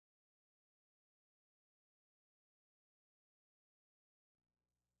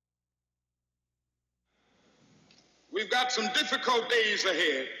We've got some difficult days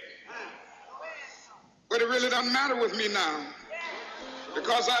ahead. But it really doesn't matter with me now,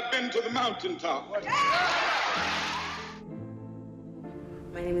 because I've been to the mountaintop.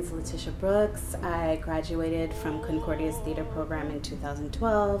 My name is Letitia Brooks. I graduated from Concordia's theater program in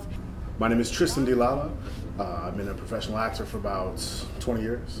 2012. My name is Tristan DeLala. I've been a professional actor for about 20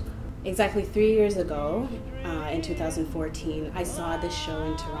 years. Exactly 3 years ago, in 2014, I saw this show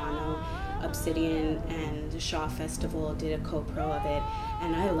in Toronto. Obsidian and the Shaw Festival did a co-pro of it,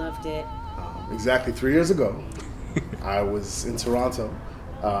 and I loved it. Exactly 3 years ago, I was in Toronto,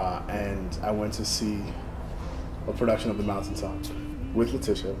 and I went to see a production of The Mountaintop with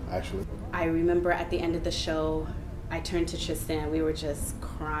Letitia, actually. I remember at the end of the show, I turned to Tristan, we were just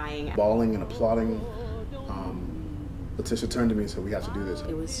crying. Bawling and applauding. Letitia turned to me and said, "We have to do this."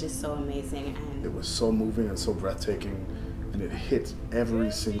 It was just so amazing. And it was so moving and so breathtaking, and it hit every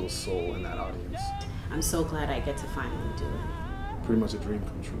single soul in that audience. I'm so glad I get to finally do it. Pretty much a dream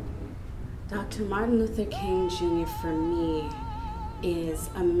come true. Dr. Martin Luther King Jr. for me is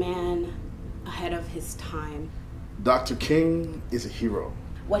a man ahead of his time. Dr. King is a hero.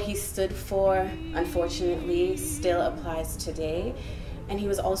 What he stood for, unfortunately, still applies today. And he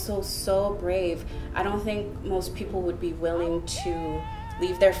was also so brave. I don't think most people would be willing to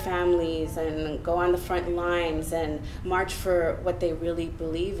leave their families and go on the front lines and march for what they really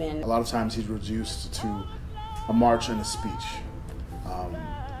believe in. A lot of times he's reduced to a march and a speech.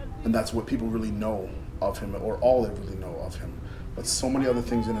 And that's what people really know of him, or all they really know of him. But so many other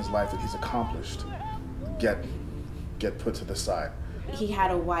things in his life that he's accomplished get put to the side. He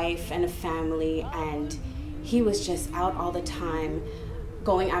had a wife and a family, and he was just out all the time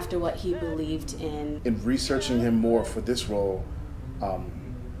going after what he believed in. In researching him more for this role,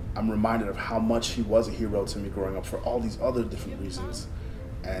 I'm reminded of how much he was a hero to me growing up for all these other different reasons.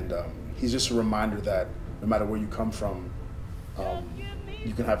 And he's just a reminder that no matter where you come from,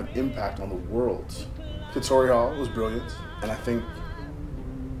 you can have an impact on the world. Katori Hall was brilliant, and I think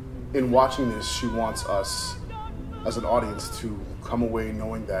in watching this, she wants us as an audience to come away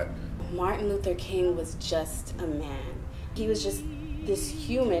knowing that Martin Luther King was just a man. He was just this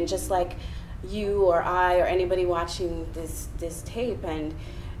human, just like you or I or anybody watching this tape. And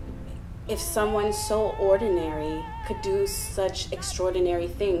if someone so ordinary could do such extraordinary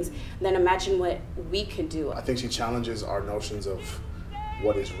things, then imagine what we could do. I think she challenges our notions of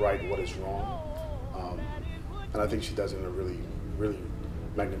what is right, what is wrong. And I think she does it in a really, really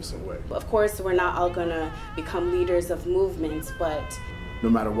magnificent way. Of course, we're not all gonna become leaders of movements, but no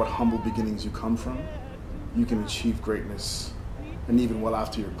matter what humble beginnings you come from, you can achieve greatness. And even well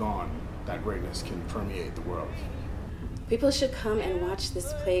after you're gone, that greatness can permeate the world. People should come and watch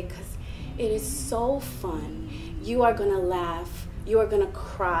this play because it is so fun. You are gonna laugh, you are gonna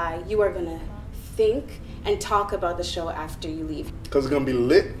cry, you are gonna think and talk about the show after you leave. Because it's gonna be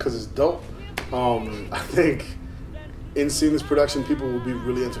lit, because it's dope. I think in seeing this production, people will be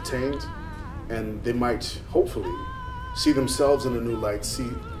really entertained, and they might, hopefully, see themselves in a new light, see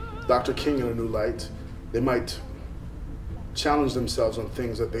Dr. King in a new light. They might challenge themselves on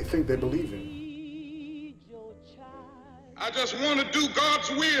things that they think they believe in. I just want to do God's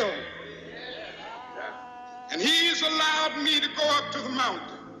will. And He's allowed me to go up to the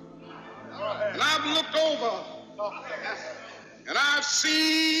mountain. And I've looked over, and I've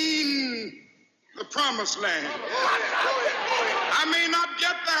seen the promised land. I may not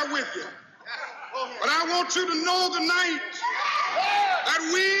get there with you, but I want you to know tonight that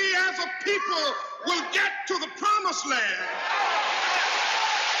we as a people will get to the promised land.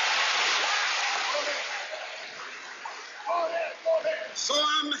 So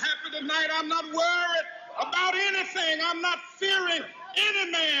I'm happy tonight. I'm not worried about anything. I'm not fearing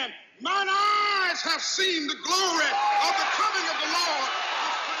any man. Mine eyes have seen the glory of the coming of the Lord.